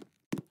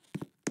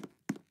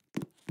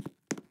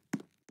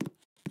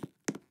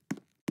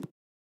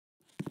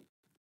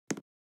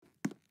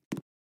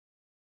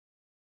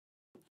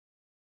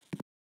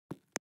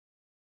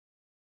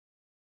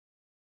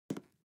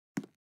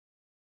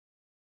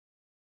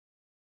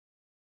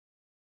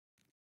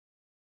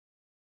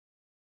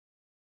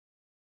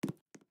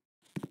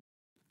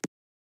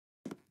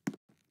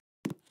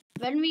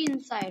 When we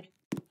inside?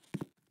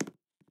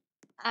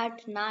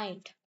 At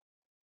night.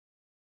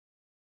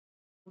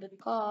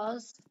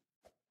 Because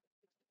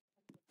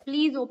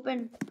please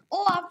open.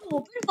 Oh, I have to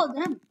open for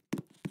them.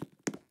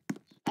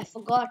 I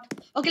forgot.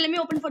 Okay, let me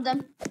open for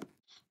them.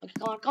 Okay,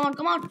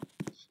 come on.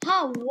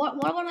 How? What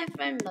about my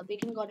friend? The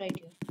bacon got right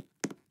here.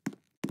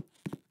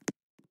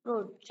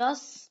 Bro,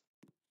 just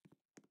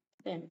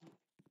then.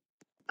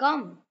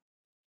 Come.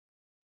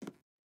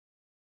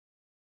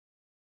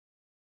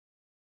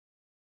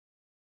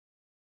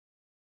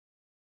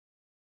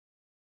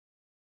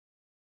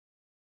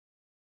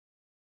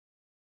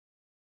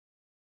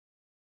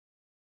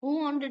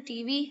 Who on the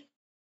TV?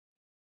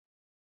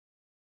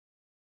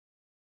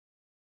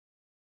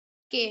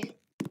 Okay.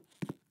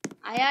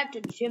 I at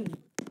the gym.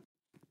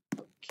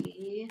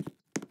 Okay.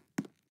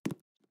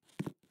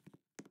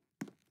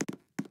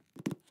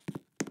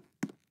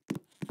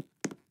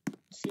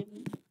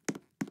 Gym.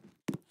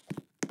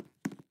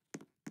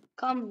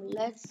 Come,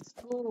 let's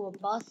go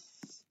bus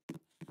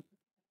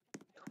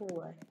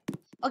tour.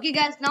 Okay,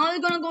 guys, now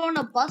we're gonna go on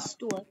a bus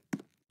tour.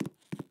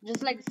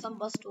 Just like some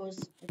bus tours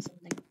or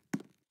something.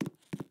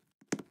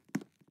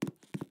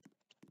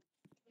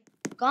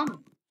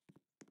 Come.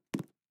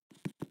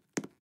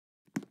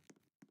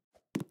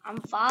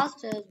 I'm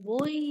fast as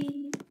boy.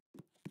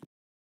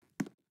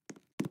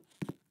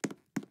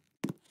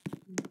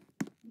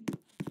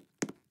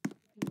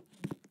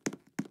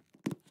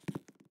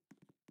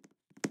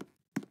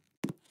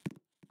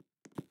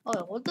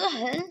 Oh, what the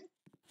hell?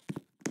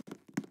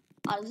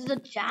 This is a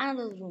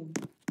janitor's room.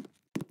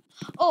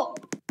 Oh,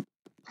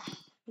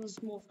 it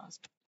was more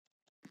fast.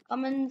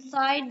 Come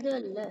inside the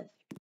lift.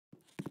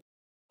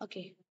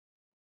 Okay.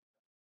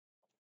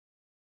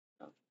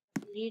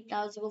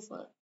 Now let's go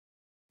for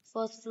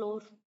first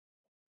floor.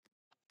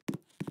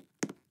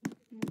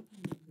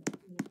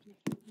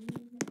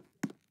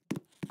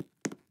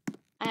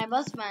 I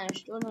bus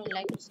managed. Don't worry,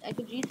 I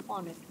could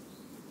respawn it.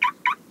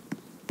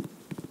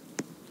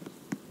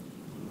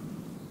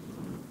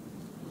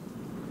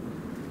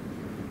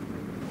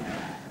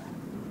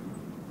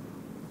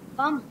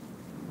 Come.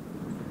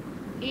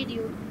 Hey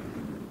dude.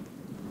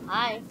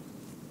 Hi.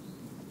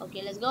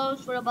 Okay, let's go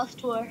for a bus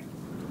tour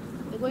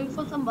with going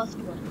for some bus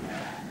tour.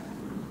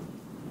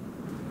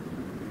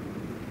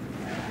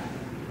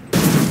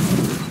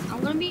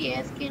 I'm gonna be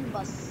AFK in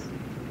bus.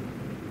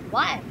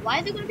 Why? Why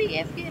is it gonna be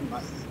AFK in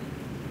bus?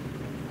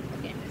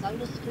 Okay, anyways, I'll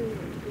just do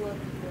a tour.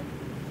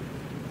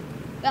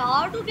 Wait,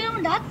 how to get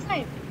on that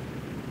side?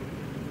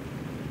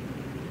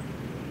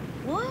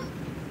 What?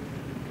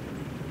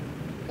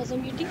 Because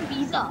I'm eating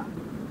pizza.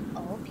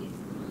 Oh, okay.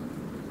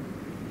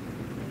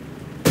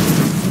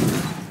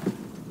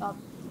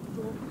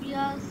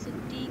 Topia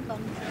City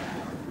Country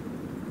Club.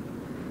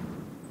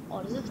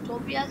 Or is it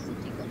Topia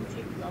City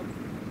Country Club?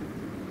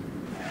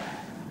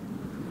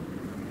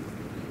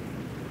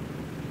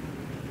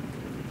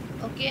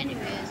 Okay,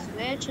 anyways,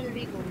 where shall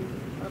we go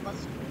for a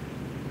bus tour?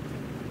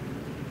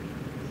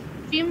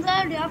 Seems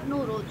that we have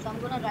no road, so I'm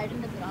gonna ride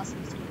in the grass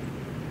instead.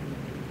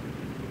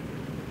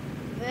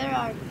 Where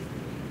are we?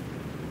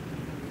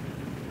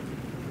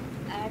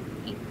 At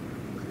a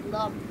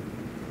club.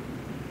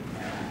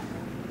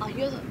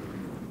 Here's a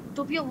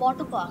Topia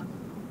Water Park.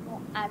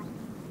 No, at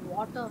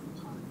water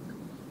park.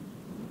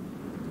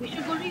 We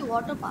should go to the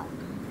water park.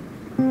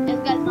 Yes,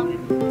 guys, now we're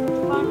going to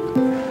the water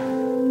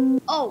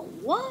park. Oh,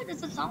 what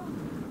is the sound?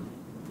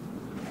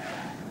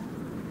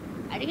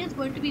 I think it's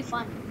going to be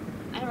fun.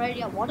 I'm right,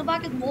 yeah, water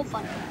park is more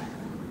fun.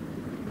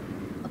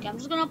 Okay, I'm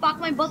just gonna park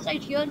my bus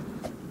right here.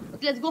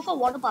 Okay, let's go for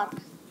water park.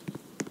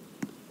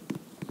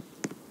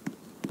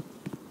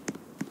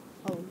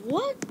 Oh,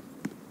 what?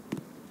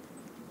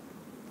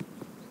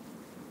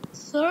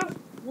 Surf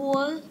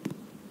wall.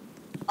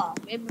 Oh,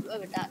 maybe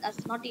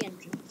that's not the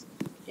entrance.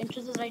 The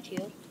entrance is right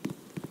here.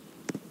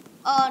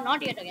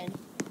 Not yet again.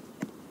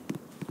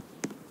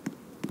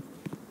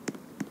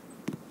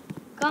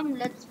 Come,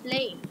 let's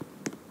play.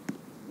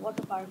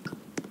 Water park.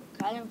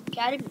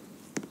 Carry me.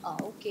 Oh,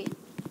 okay.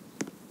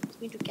 It's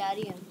me to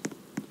carry him.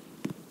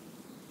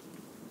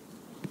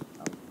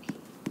 Okay.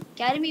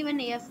 Carry me when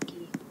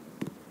AFK.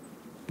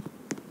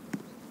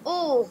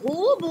 Oh,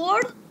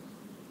 hoverboard?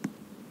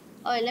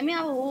 Oh, let me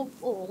have a hope.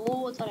 Oh,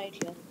 hoverboards are right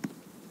here.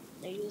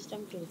 I used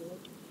them to do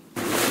it.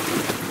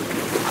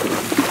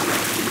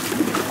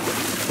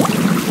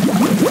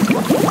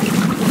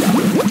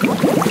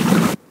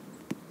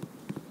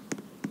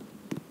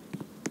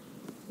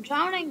 I'm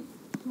drowning.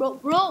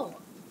 Bro.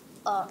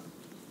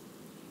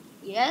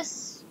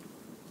 Yes.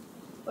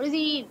 What does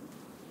he need?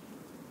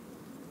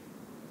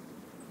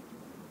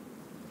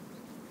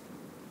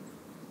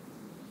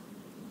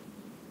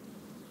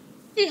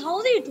 See, how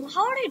are they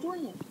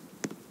doing it?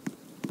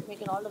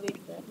 Make it all the way to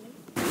there.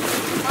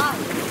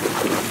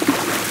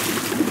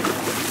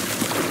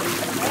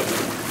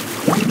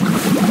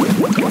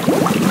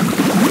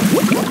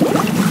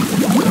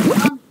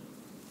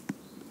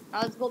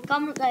 Now let's go.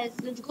 Come, guys.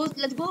 Let's go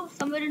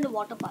somewhere in the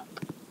water park.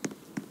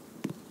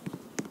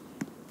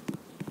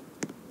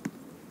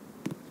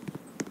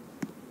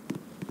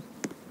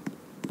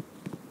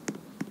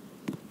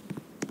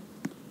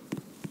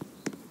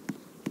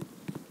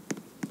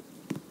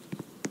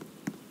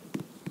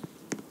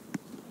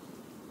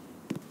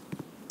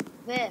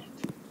 Where?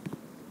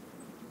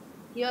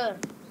 Here.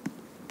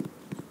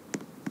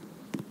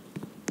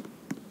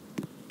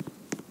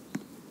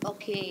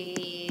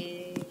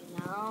 Okay,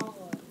 now.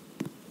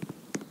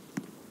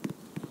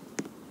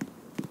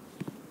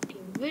 Okay,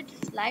 which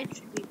slide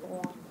should we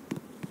go on?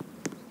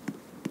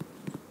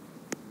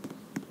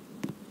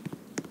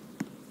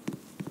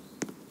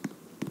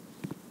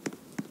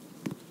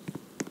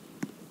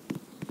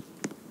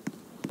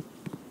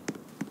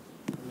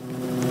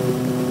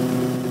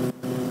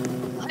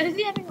 Why is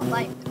he having a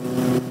bike?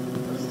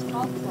 What is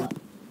stop for?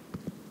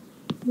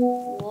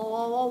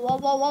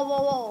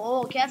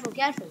 Whoa,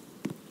 careful.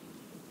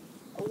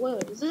 Oh,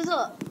 wait, this is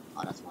a...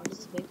 Oh, that's small, this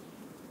is big.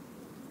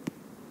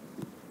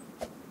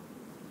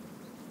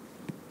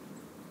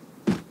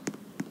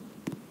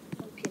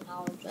 Okay,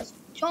 now just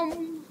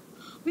jump.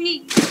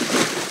 We...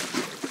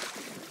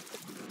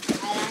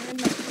 I land in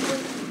the pool.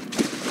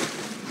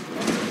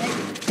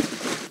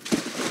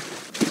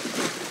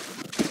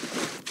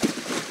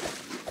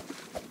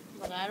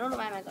 But I don't know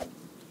why am I going.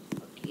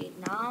 Okay,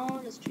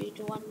 now let's 3,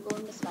 2, 1, go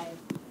in the slide.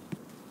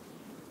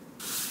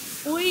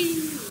 Oi!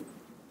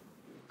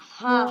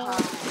 Haha.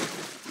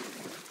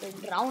 We're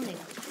drowning.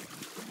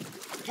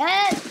 Help!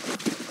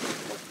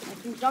 Oh, I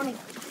think drowning.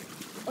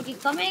 Okay,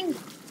 coming.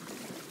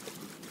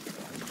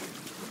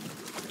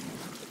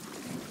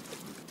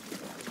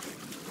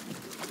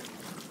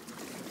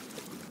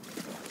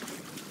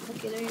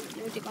 Okay, let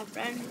me take my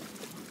friend.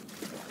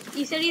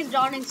 He said he's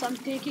drowning, so I'm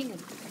taking him.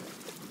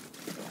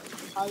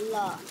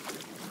 Allah.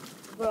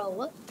 Bro,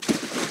 what?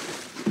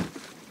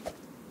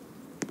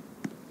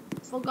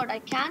 Forgot, I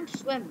can't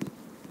swim.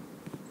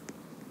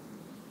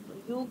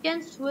 You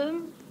can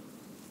swim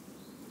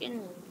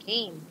in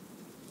game.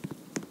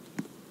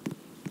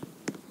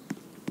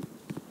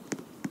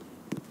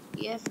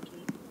 EFK.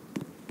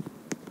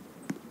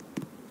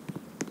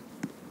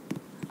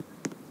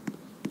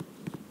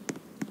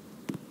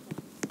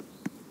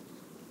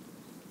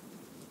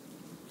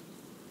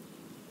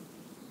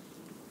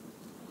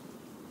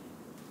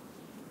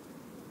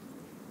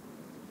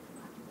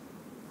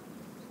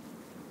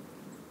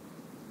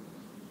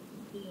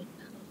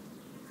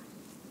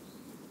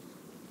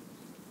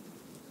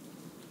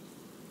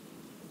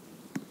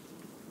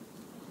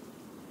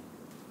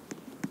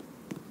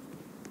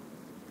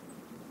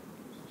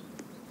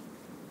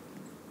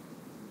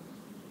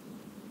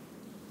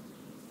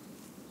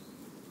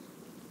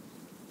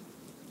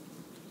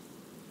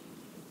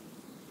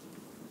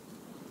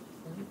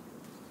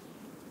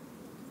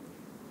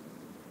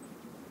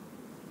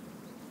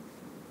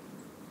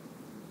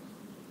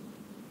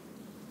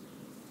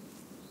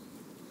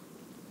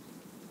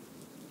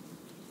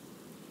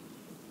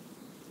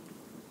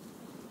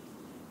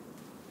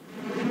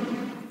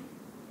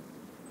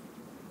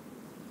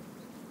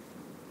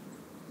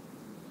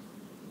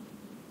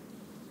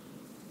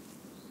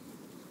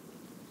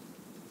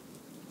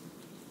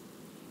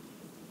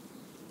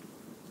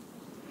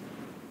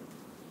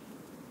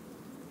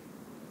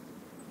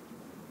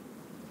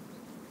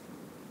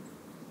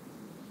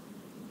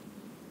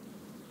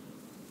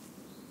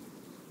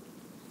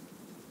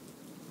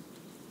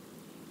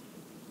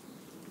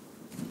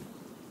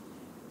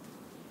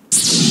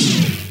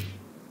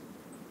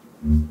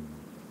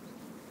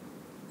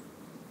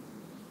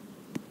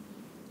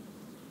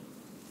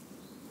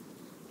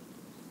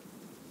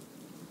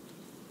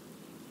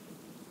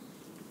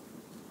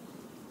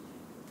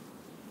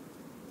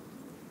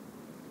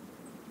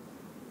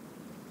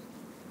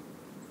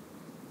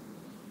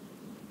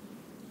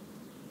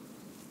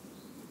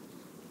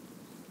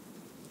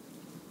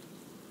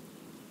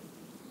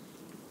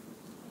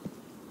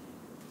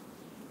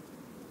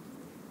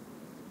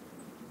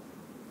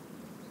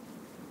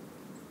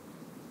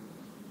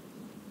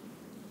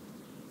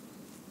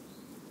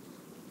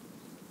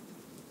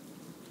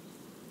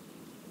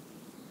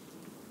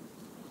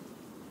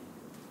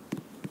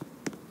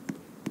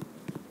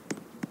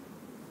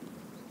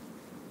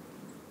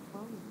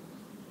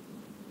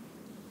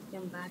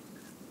 I'm back.